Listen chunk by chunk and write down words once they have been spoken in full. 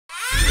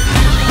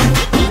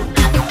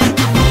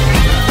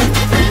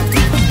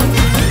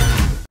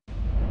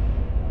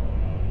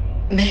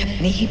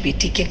अपनी ही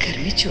बेटी के घर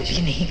में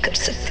चोरी नहीं कर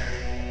सकता।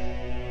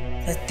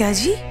 सत्या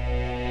जी,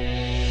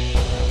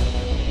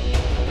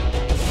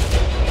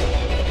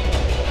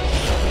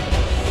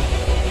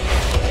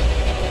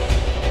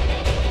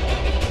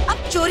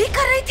 आप चोरी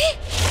कर रही थी?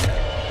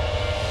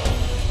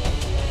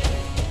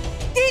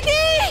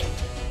 दीदी,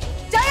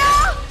 जया,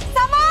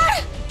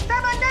 समर,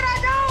 सब अंदर आ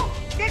जाओ।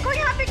 देखो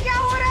यहाँ पे क्या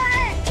हो रहा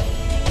है।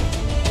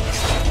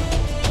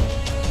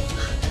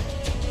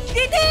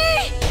 दीदी,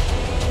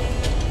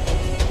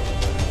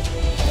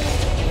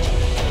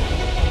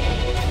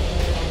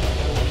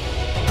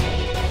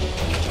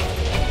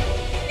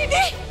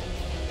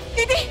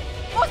 दीदी,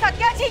 वो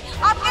सत्या जी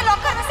आपके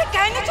लॉकर में से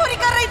गहने चोरी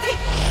कर रही थी।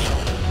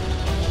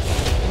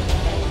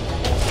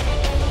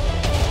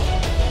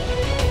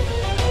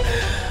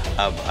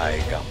 अब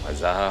आएगा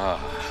मजा।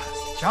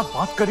 क्या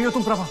बात कर रही हो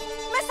तुम प्रभा?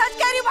 मैं सच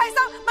कह रही हूँ भाई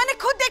साहब, मैंने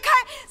खुद देखा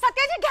है,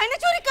 सत्या जी गहने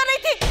चोरी कर रही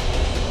थी।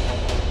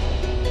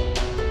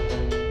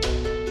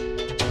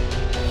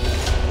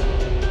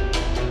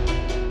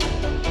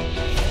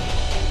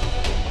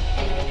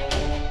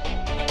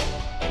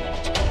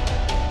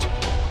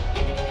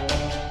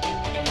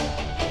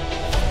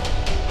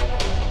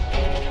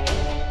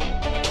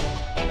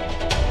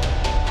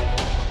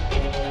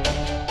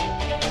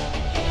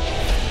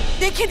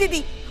 देखिए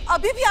दीदी,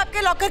 अभी भी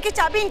आपके लॉकर की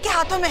चाबी इनके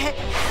हाथों में है।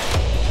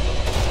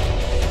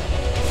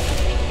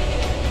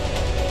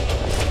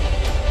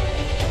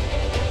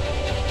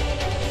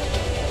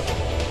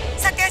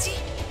 सत्या जी,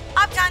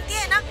 आप जानती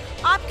हैं ना,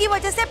 आपकी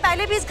वजह से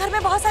पहले भी इस घर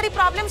में बहुत सारी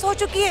प्रॉब्लम्स हो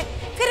चुकी है,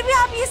 फिर भी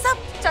आप ये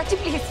सब। चाची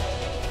प्लीज।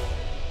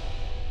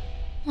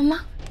 मम्मा,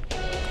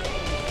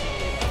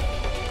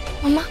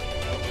 मम्मा,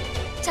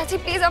 चाची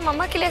प्लीज आप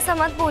मम्मा के लिए ऐसा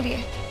मत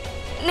बोलिए।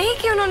 नहीं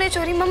कि उन्होंने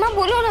चोरी, मम्मा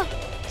बोलो ना।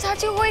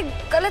 चाची वो एक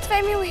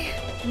गलतफहमी हुई है।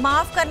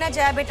 माफ करना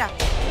जया बेटा,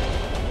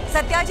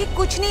 सत्या जी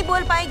कुछ नहीं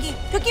बोल पाएगी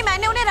क्योंकि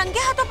मैंने उन्हें रंगे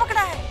हाथों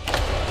पकड़ा है।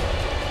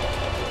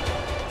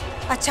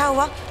 अच्छा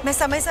हुआ मैं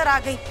समय से आ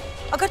गई,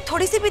 अगर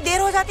थोड़ी सी भी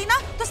देर हो जाती ना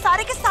तो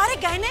सारे के सारे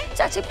गहने।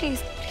 चाची प्लीज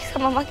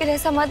प्लीज मम्मा के लिए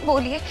ऐसा मत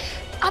बोलिए,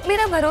 आप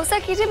मेरा भरोसा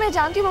कीजिए, मैं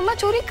जानती हूँ मम्मा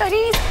चोरी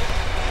करी।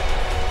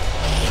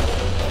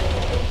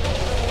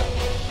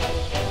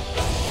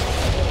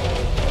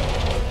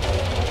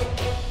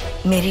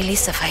 मेरे लिए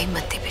सफाई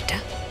मत दे बेटा।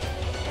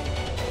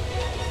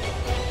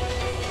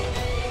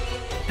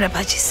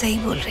 प्रभा जी सही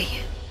बोल रही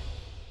है,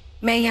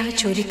 मैं यहाँ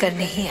चोरी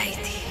करने ही आई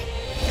थी।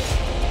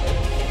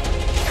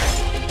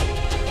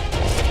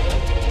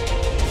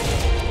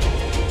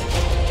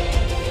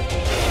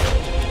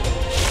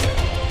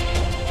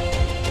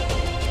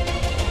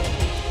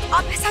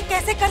 आप ऐसा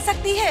कैसे कर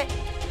सकती है?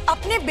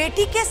 अपने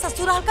बेटी के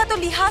ससुराल का तो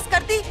लिहाज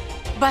करती।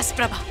 बस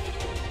प्रभा,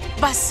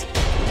 बस।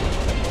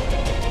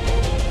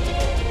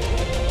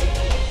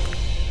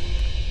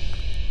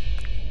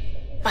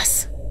 बस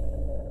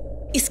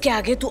इसके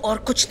आगे तू और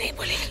कुछ नहीं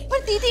बोलेगी। पर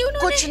दीदी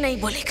उन्होंने... कुछ नहीं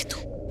बोलेगी तू।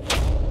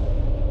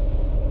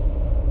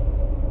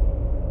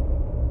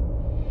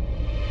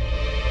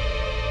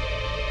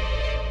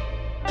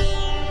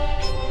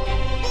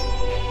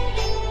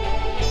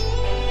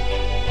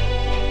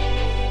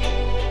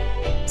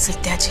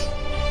 सत्या जी,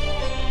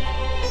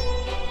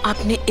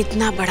 आपने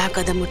इतना बड़ा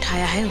कदम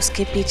उठाया है,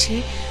 उसके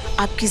पीछे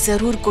आपकी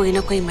जरूर कोई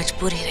ना कोई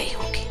मजबूरी रही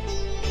होगी।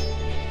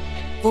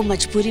 वो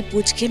मजबूरी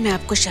पूछ के मैं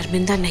आपको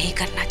शर्मिंदा नहीं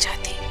करना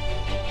चाहती,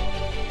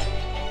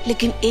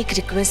 लेकिन एक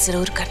रिक्वेस्ट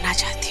जरूर करना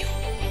चाहती हूँ।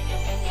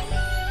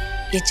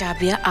 ये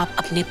चाबियां आप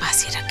अपने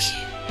पास ही रखिए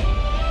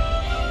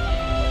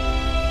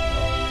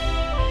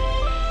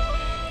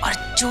और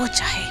जो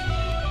चाहे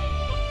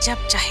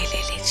जब चाहे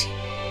ले लीजिए।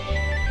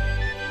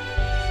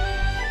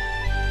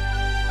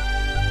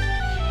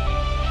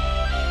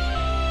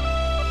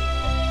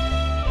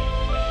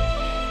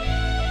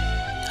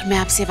 और मैं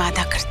आपसे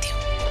वादा करती हूँ,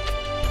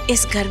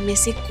 इस घर में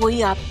से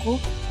कोई आपको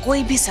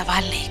कोई भी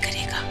सवाल नहीं करेगा।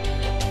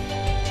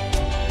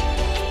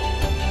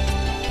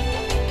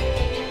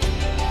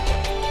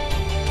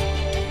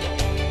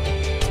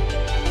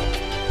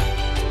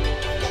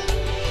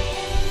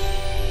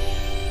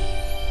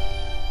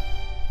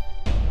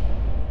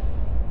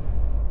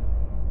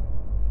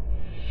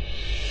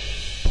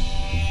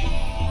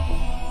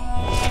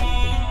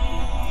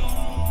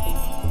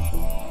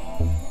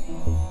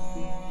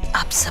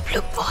 आप सब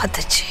लोग बहुत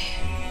अच्छे हैं,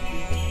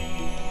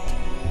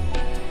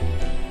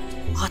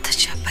 बहुत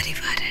अच्छा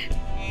परिवार है।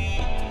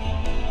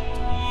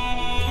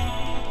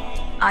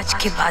 आज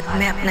के बाद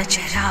मैं अपना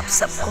चेहरा आप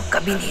सबको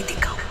कभी नहीं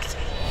दिखाऊंगी।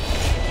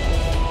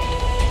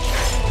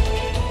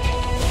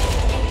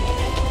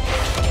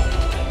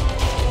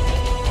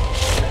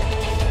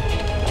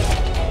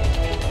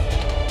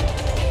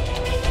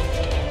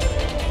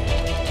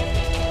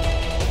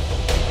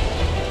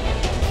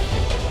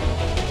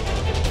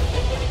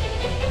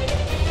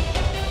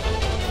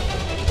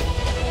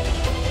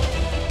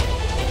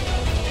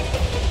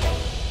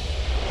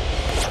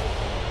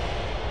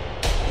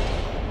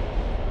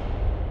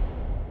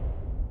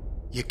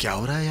 ये क्या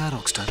हो रहा है यार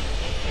रॉकस्टार?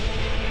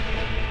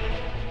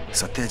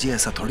 सत्या जी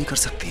ऐसा थोड़ी कर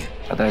सकती है।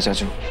 पता है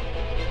चाचू,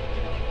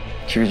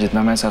 क्योंकि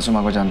जितना मैं सासू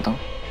माँ को जानता हूँ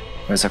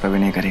वैसा कभी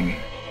नहीं करेंगी।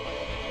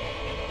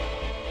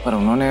 पर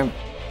उन्होंने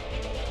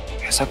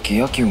ऐसा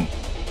किया क्यों?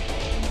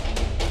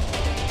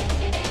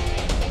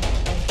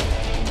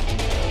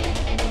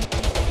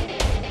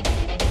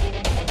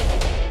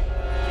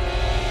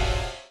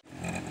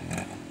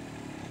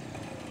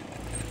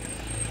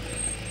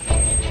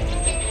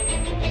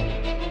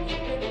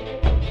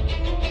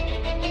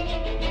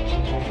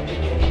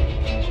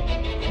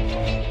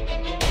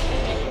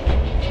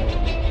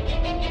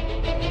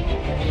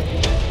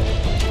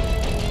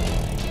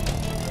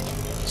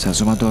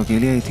 सासू माँ तो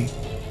अकेली आई थी,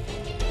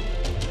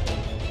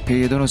 फिर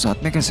ये दोनों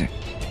साथ में कैसे?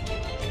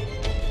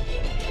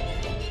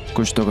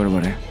 कुछ तो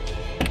गड़बड़ है।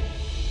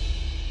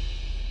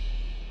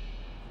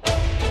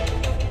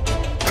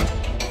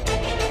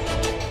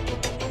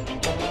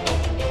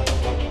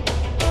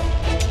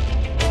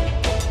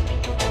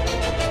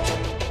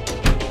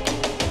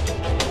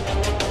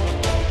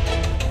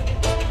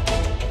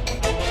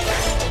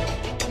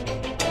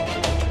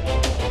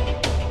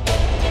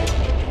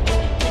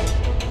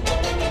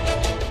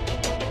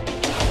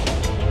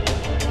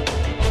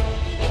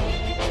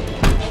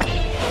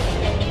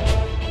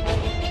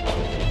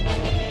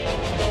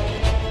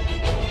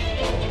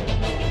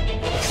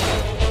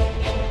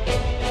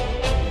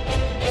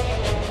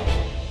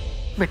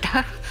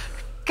 बेटा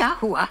क्या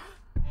हुआ?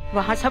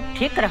 वहाँ सब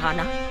ठीक रहा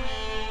ना?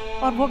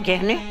 और वो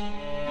गहने?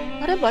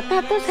 अरे बता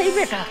तो सही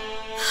बेटा।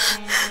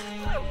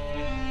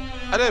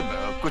 अरे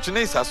कुछ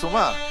नहीं सासू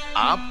माँ,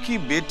 आपकी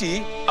बेटी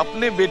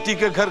अपने बेटी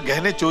के घर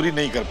गहने चोरी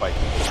नहीं कर पाई।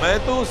 मैं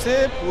तो उसे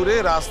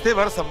पूरे रास्ते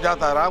भर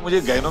समझाता रहा,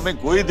 मुझे गहनों में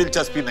कोई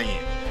दिलचस्पी नहीं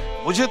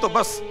है, मुझे तो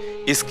बस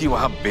इसकी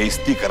वहाँ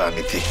बेइज्जती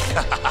करानी थी।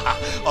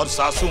 और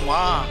सासू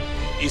माँ,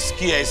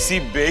 इसकी ऐसी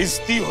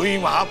बेइज्जती हुई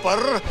वहाँ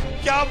पर,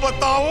 क्या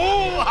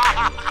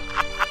बताऊं।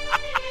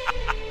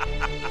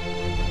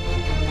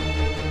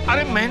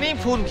 अरे मैंने ही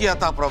फोन किया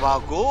था प्रभा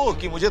को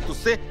कि मुझे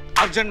तुझसे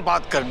अर्जेंट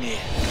बात करनी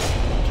है।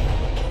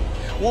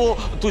 वो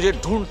तुझे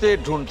ढूंढते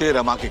ढूंढते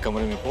रमा के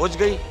कमरे में पहुंच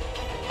गई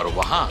और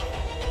वहां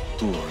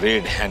तू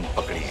रेड हैंड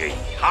पकड़ी गई।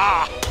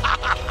 हाँ।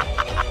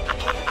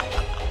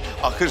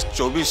 आखिर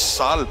 24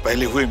 साल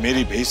पहले हुए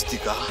मेरी बेइज्जती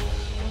का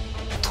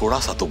थोड़ा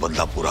सा तो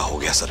बदला पूरा हो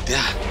गया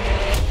सत्या।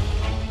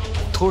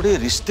 थोड़े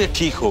रिश्ते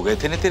ठीक हो गए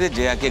थे ना तेरे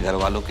जया के घर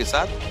वालों के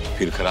साथ,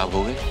 फिर खराब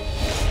हो गए।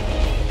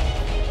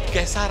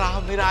 कैसा रहा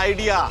मेरा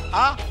आइडिया?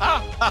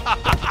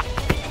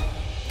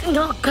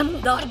 इतना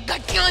गंदा और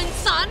घटिया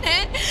इंसान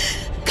है।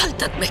 कल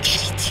तक मैं कह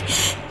रही थी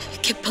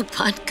कि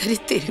भगवान करे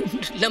तेरी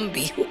उम्र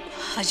लंबी हो।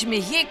 आज मैं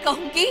ये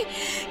कहूंगी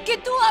कि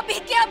तू अभी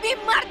के अभी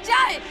मर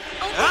जाए।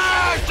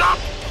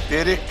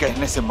 तेरे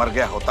कहने से मर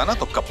गया होता ना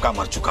तो कब का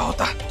मर चुका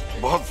होता।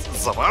 बहुत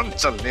जबान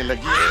चलने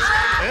लगी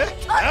है।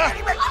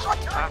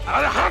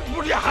 अरे हाथ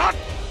बुढ़िया हाथ।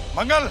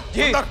 मंगल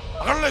जी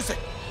पकड़ ले इसे।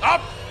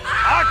 अब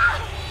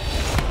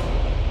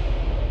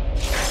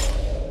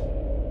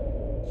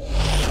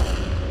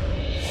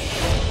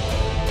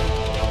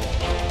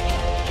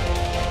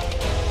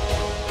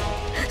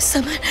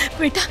समर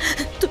बेटा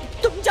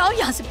तुम जाओ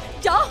यहाँ से,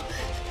 जाओ।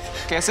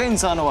 कैसे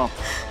इंसान हो आप?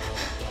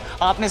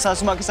 आपने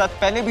सासू माँ के साथ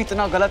पहले भी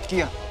इतना गलत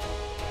किया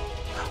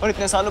और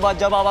इतने सालों बाद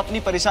जब आप अपनी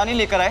परेशानी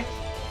लेकर आए,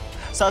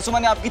 सासू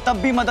माँ ने आपकी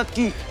तब भी मदद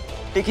की,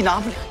 लेकिन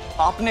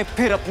आपने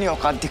फिर अपनी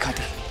औकात दिखा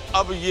दी।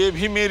 अब ये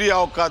भी मेरी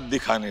औकात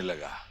दिखाने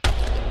लगा।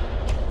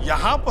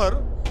 यहाँ पर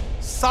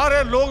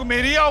सारे लोग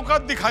मेरी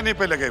औकात दिखाने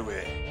पे लगे हुए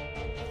हैं,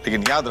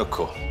 लेकिन याद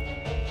रखो,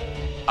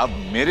 अब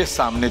मेरे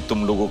सामने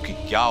तुम लोगों की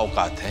क्या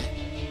औकात है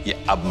ये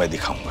अब मैं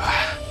दिखाऊंगा।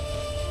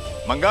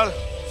 मंगल,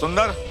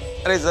 सुंदर,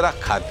 अरे जरा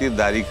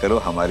खातिरदारी करो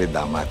हमारे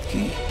दामाद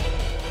की।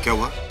 क्या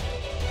हुआ?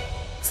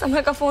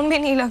 समर का फोन भी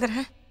नहीं लग रहा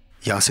है।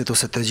 यहाँ से तो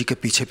सत्या जी के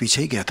पीछे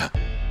पीछे ही गया था।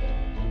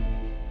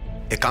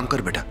 एक काम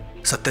कर बेटा,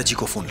 सत्या जी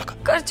को फोन लगा।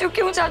 कर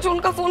चुकी हूँ चाचू,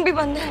 उनका फोन भी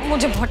बंद है।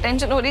 मुझे बहुत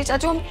टेंशन हो रही है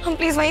चाचू, हम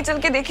प्लीज वहीं चल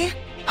के देखें।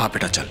 हाँ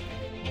बेटा चल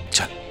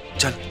चल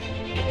चल।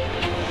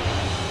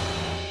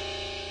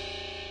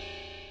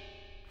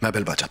 मैं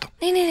बेल बजाता हूँ।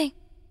 नहीं नहीं नहीं।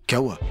 क्या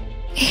हुआ?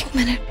 1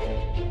 मिनट।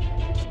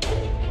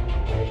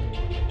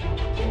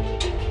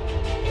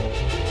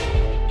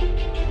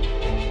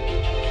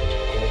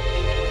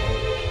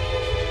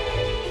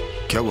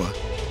 क्या हुआ?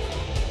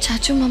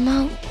 चाचू मम्मा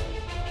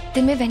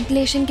दिन में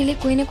वेंटिलेशन के लिए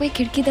कोई ना कोई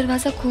खिड़की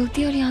दरवाजा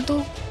खोलती है और यहाँ तो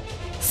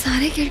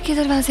सारे खिड़की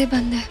दरवाजे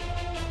बंद है।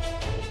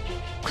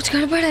 कुछ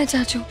गड़बड़ है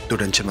चाचू। तो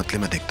टेंशन मत ले,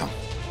 मैं देखता हूँ।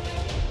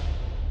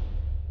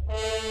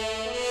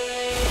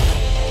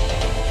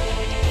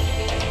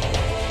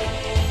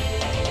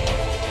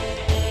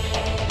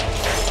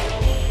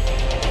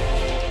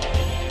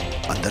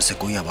 अंदर से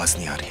कोई आवाज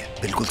नहीं आ रही है,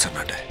 बिल्कुल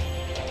सन्नाटा है।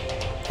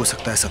 हो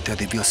सकता है सत्या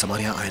देवी और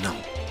समर यहाँ आए ना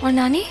हो। और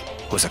नानी?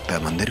 हो सकता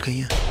है मंदिर गई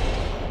है।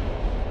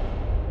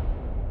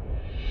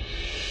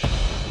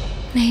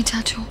 नहीं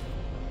चाचू,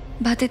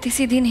 बात इतनी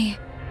सीधी नहीं है।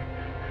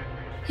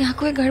 यहाँ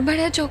कोई गड़बड़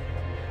है जो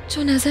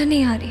नजर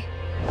नहीं आ रही।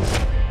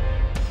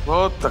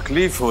 बहुत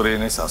तकलीफ हो रही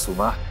है सासू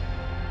माँ,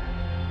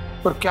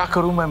 पर क्या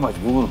करूं, मैं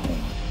मजबूर हूं।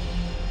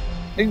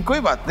 लेकिन कोई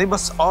बात नहीं,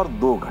 बस और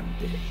 2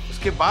 घंटे,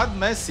 उसके बाद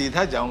मैं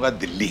सीधा जाऊंगा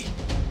दिल्ली,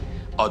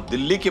 और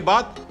दिल्ली के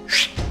बाद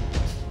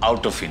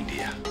आउट ऑफ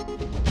इंडिया।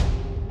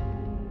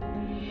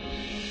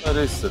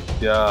 अरे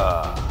सत्या,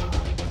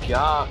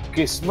 क्या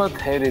किस्मत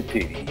है रे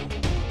तेरी।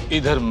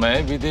 इधर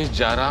मैं विदेश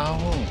जा रहा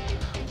हूँ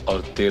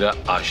और तेरा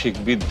आशिक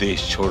भी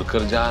देश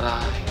छोड़कर जा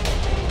रहा है।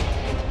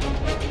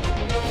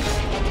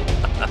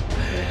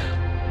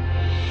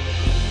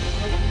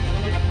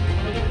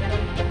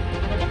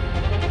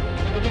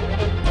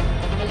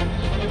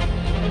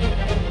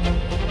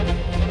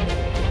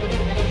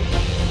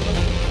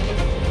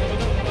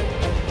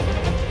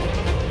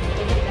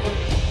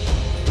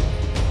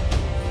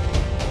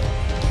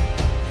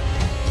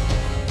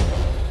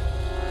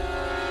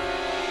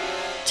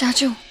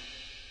 चाचू,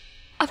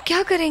 अब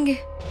क्या करेंगे?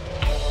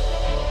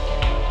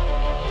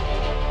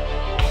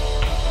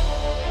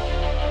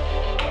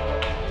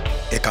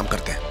 एक काम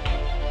करते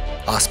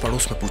हैं, आस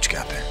पड़ोस में पूछ के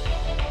आते हैं।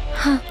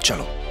 हाँ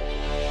चलो।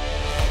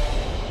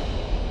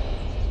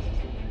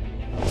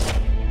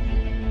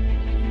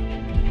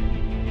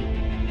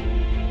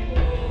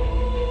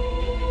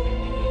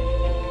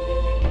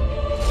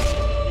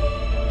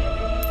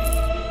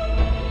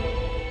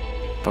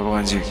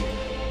 भगवान जी,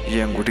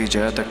 ये अंगूठी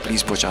जया तक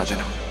प्लीज पहुंचा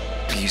देना,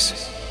 प्लीज।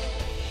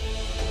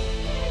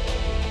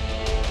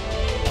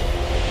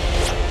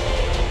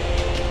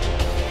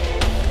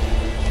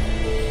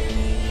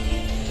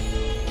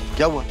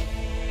 क्या हुआ?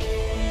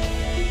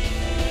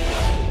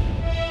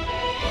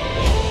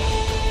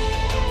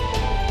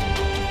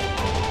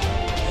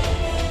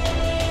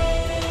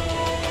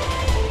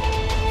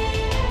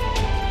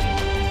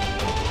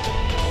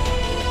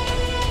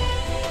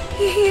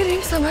 ये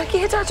रिंग समर की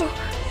है चाचू।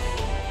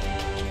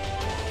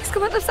 इसका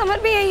मतलब समर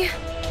भी यही है।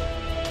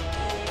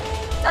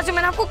 चाचू,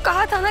 मैंने आपको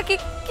कहा था ना कि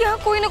यहाँ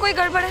कोई ना कोई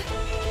गड़बड़ है।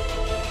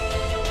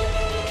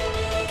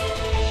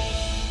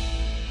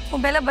 वो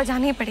बेल अब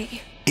बजानी ही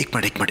पड़ेगी। एक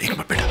मिनट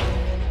बेटा,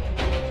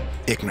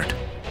 एक मिनट।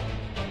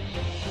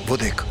 वो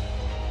देख,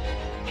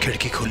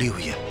 खिड़की खोली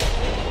हुई है,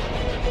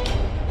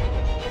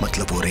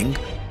 मतलब वो रिंग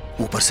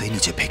ऊपर से ही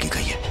नीचे फेंकी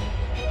गई है।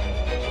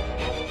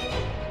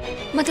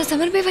 मतलब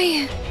समर भी वही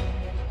है।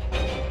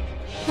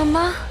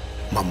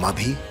 मम्मा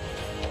भी,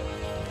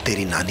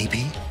 तेरी नानी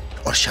भी,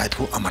 और शायद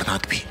वो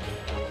अमरनाथ भी।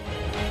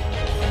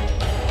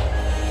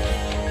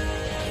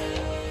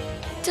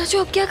 चाचू,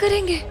 अब क्या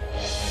करेंगे?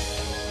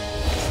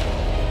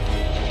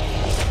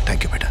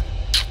 थैंक यू बेटा।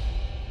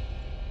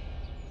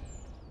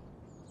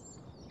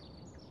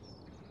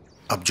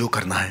 अब जो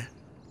करना है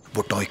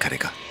वो टॉय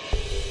करेगा।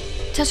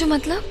 चाचू,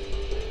 मतलब?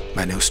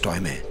 मैंने उस टॉय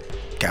में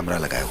कैमरा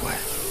लगाया हुआ है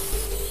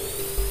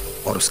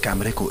और उस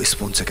कैमरे को इस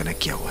फोन से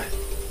कनेक्ट किया हुआ है।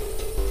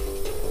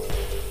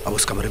 अब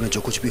उस कमरे में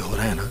जो कुछ भी हो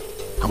रहा है ना,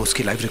 हम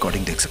उसकी लाइव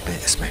रिकॉर्डिंग देख सकते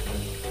हैं इसमें।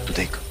 तो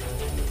देख।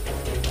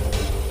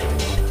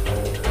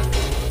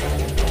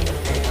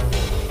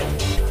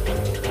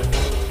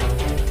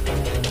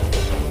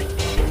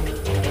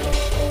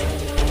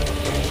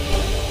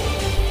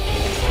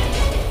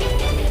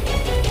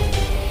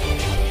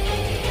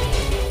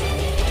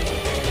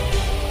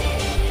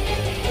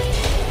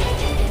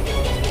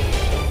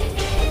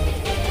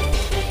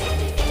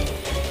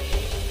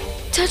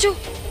 चाचू,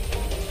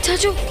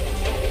 चाचू,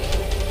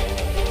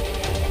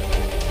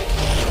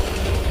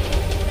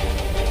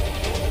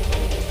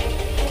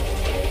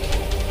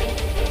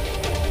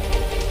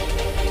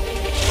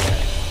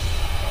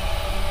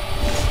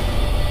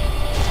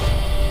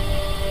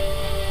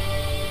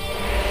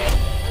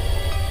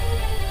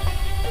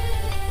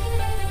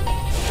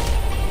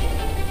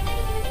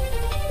 ओ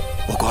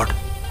गॉड,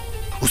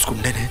 उस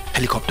गुंडे ने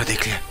हेलीकॉप्टर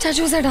देख लिया।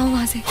 चाचू, उसे हटाओ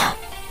वहां से। हाँ।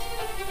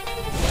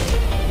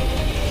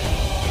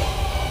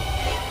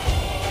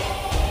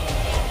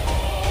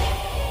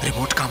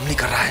 रिमोट काम नहीं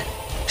कर रहा है।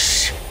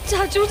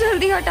 चाचू,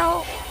 जल्दी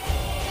हटाओ।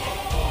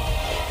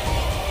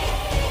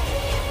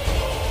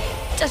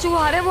 चाचू, वो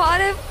आ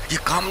रहे। ये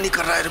काम नहीं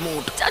कर रहा है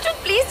रिमोट। चाचू,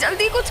 प्लीज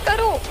जल्दी कुछ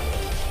करो।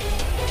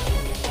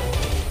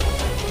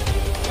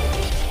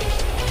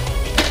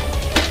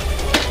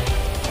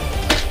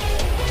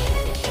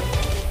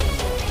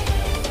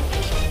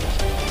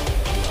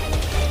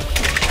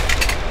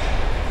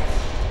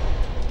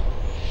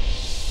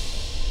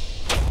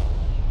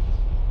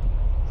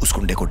 उस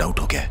गुंडे को डाउट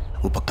हो गया है,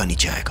 वो पक्का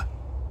नीचे आएगा।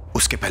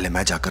 उसके पहले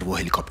मैं जाकर वो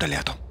हेलीकॉप्टर ले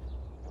आता हूं।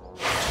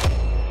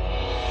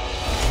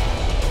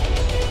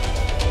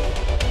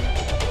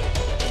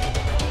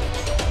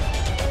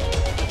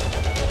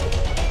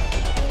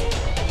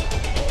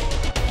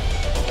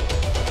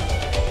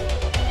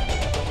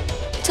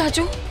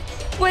 चाचू,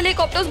 वो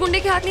हेलीकॉप्टर उस गुंडे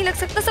के हाथ नहीं लग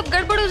सकता। सब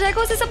गड़बड़ हो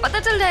जाएगा, उसे सब पता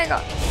चल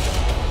जाएगा।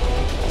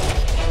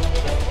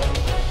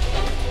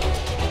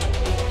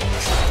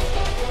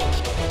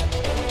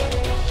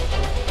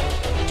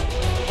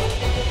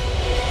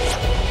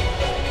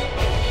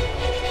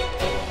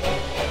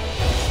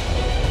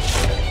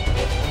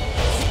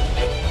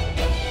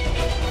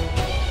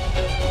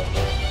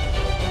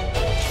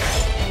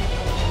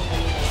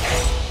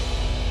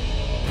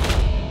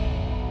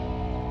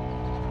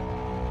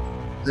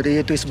 अरे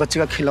ये तो इस बच्चे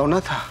का खिलौना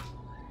था।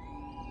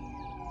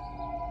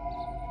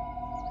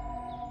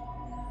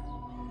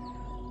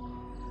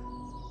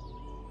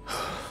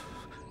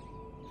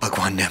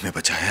 भगवान ने हमें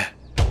बचाया है।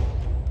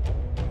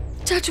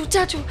 चाचू,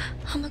 चाचू,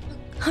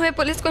 हमें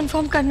पुलिस को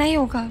इन्फॉर्म करना ही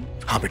होगा।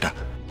 हाँ बेटा,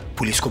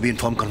 पुलिस को भी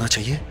इन्फॉर्म करना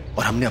चाहिए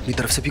और हमने अपनी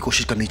तरफ से भी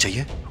कोशिश करनी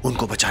चाहिए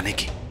उनको बचाने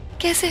की।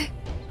 कैसे?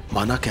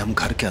 माना कि हम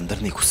घर के अंदर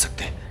नहीं घुस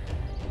सकते,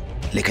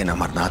 लेकिन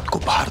अमरनाथ को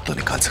बाहर तो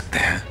निकाल सकते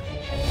हैं।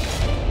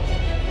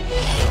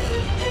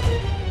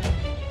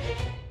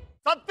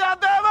 सत्या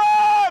देवी,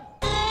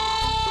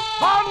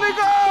 बाहर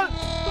निकल!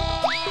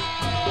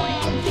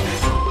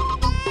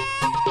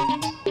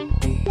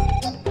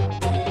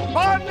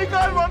 बाहर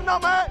निकल, वरना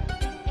मैं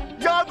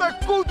यहां तक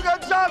कूद कर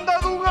जान दे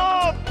दूंगा।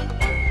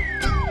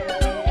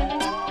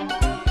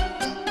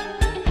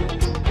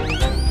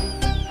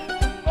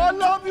 I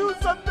love you,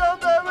 Satya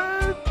Devi.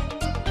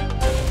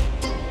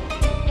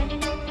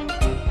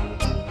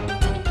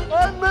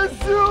 I miss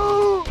you।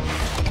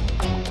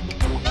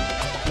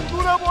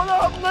 तूने बोला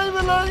हम नहीं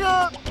मिलेंगे,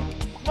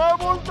 मैं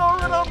बोलता हूँ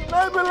अगर हम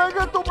नहीं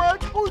मिलेंगे तो मैं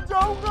कूद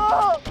जाऊंगा।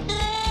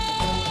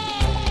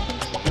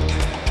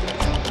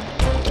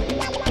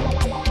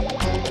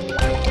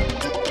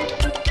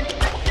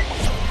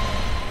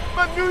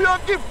 मैं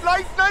न्यूयॉर्क की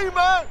फ्लाइट नहीं,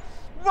 मैं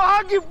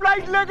वहां की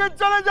फ्लाइट लेकर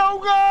चले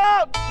जाऊंगा।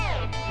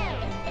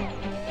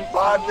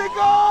 बाहर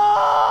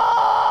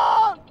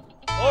निकाल!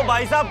 ओ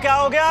भाई साहब, क्या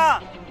हो गया?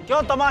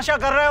 क्यों तमाशा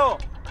कर रहे हो?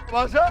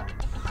 तमाशा?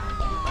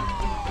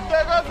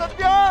 देखा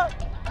सत्या,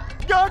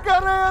 क्या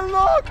कर रहे हैं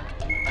लोग?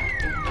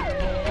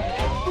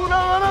 तूने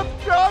मेरे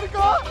प्यार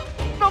का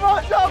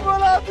तमाशा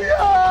बना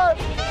दिया।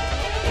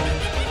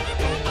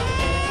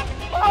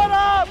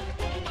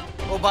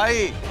 ओ भाई,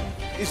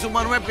 इस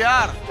उम्र में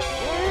प्यार?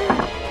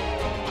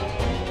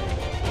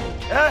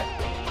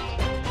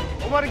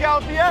 उम्र क्या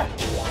होती है?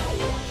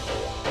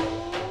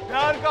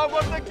 प्यार का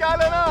उम्र से क्या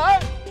लेना है?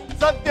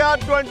 सत्या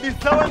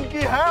 27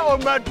 की है और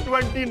मैं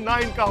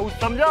 29 का हूं,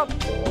 समझा?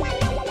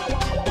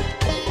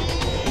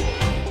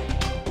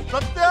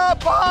 सत्या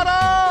बाहर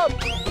आ!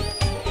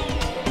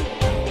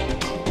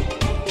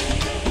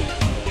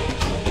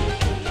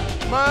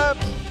 मैं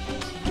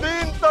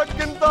 3 तक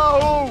गिनता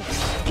हूं।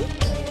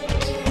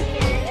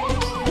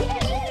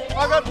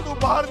 अगर तू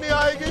बाहर नहीं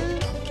आएगी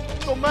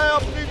तो मैं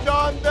अपनी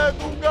जान दे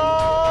दूंगा।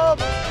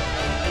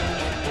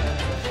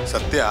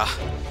 सत्या,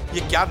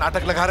 ये क्या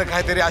नाटक लगा रखा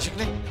है तेरे आशिक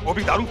ने? वो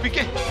भी दारू पी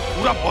के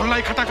पूरा मोहल्ला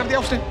इकट्ठा कर दिया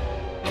उसने।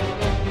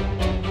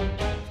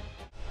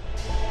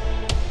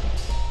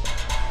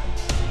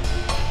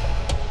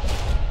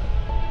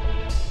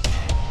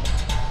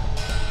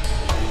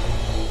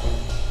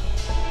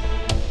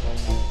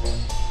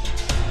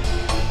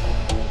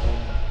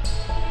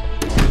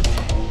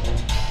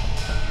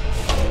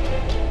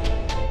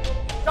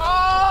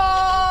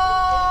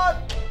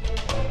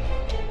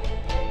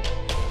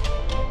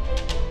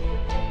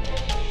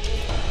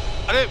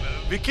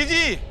 विक्की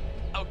जी,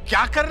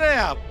 क्या कर रहे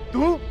हैं आप?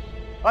 तू?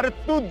 अरे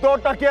तू 2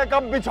 टकिया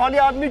कम बिछौली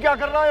आदमी क्या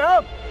कर रहा है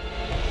आप?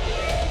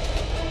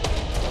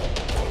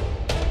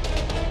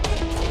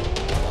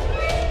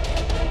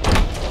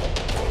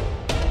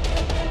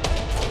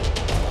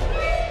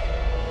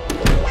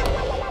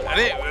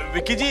 अरे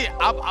विक्की जी,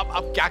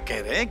 आप क्या कह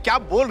रहे हैं? क्या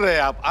बोल रहे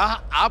हैं आप?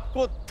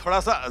 आपको थोड़ा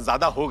सा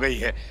ज्यादा हो गई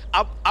है।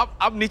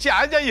 आप नीचे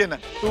आ जाइए ना।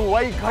 तू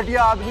वही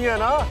घटिया आदमी है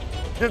ना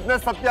जिसने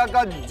सत्या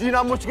का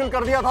जीना मुश्किल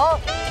कर दिया था,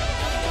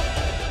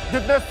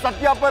 जिसने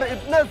सत्या पर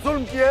इतने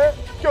जुल्म किए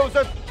कि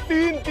उसे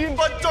 3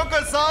 बच्चों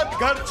के साथ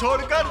घर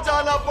छोड़कर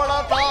जाना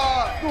पड़ा था।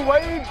 तू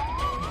वही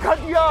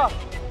घटिया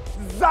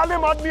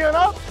जालिम आदमी है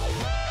ना?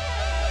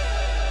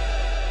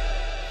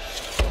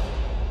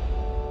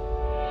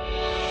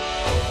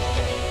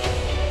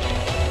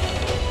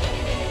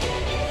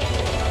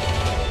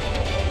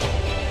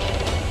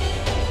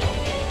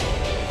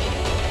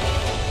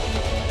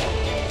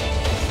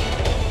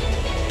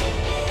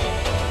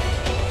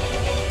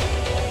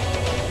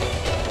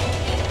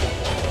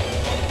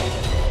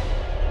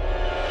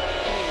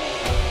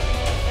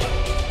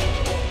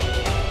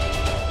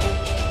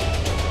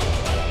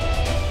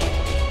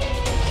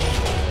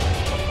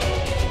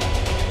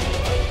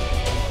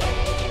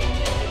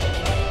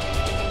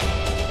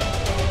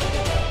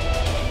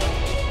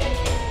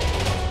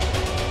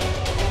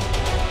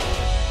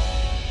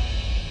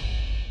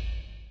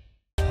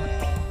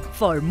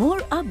 For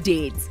more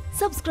updates,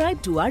 subscribe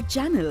to our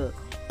channel,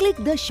 click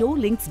the show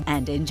links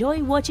and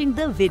enjoy watching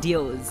the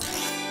videos.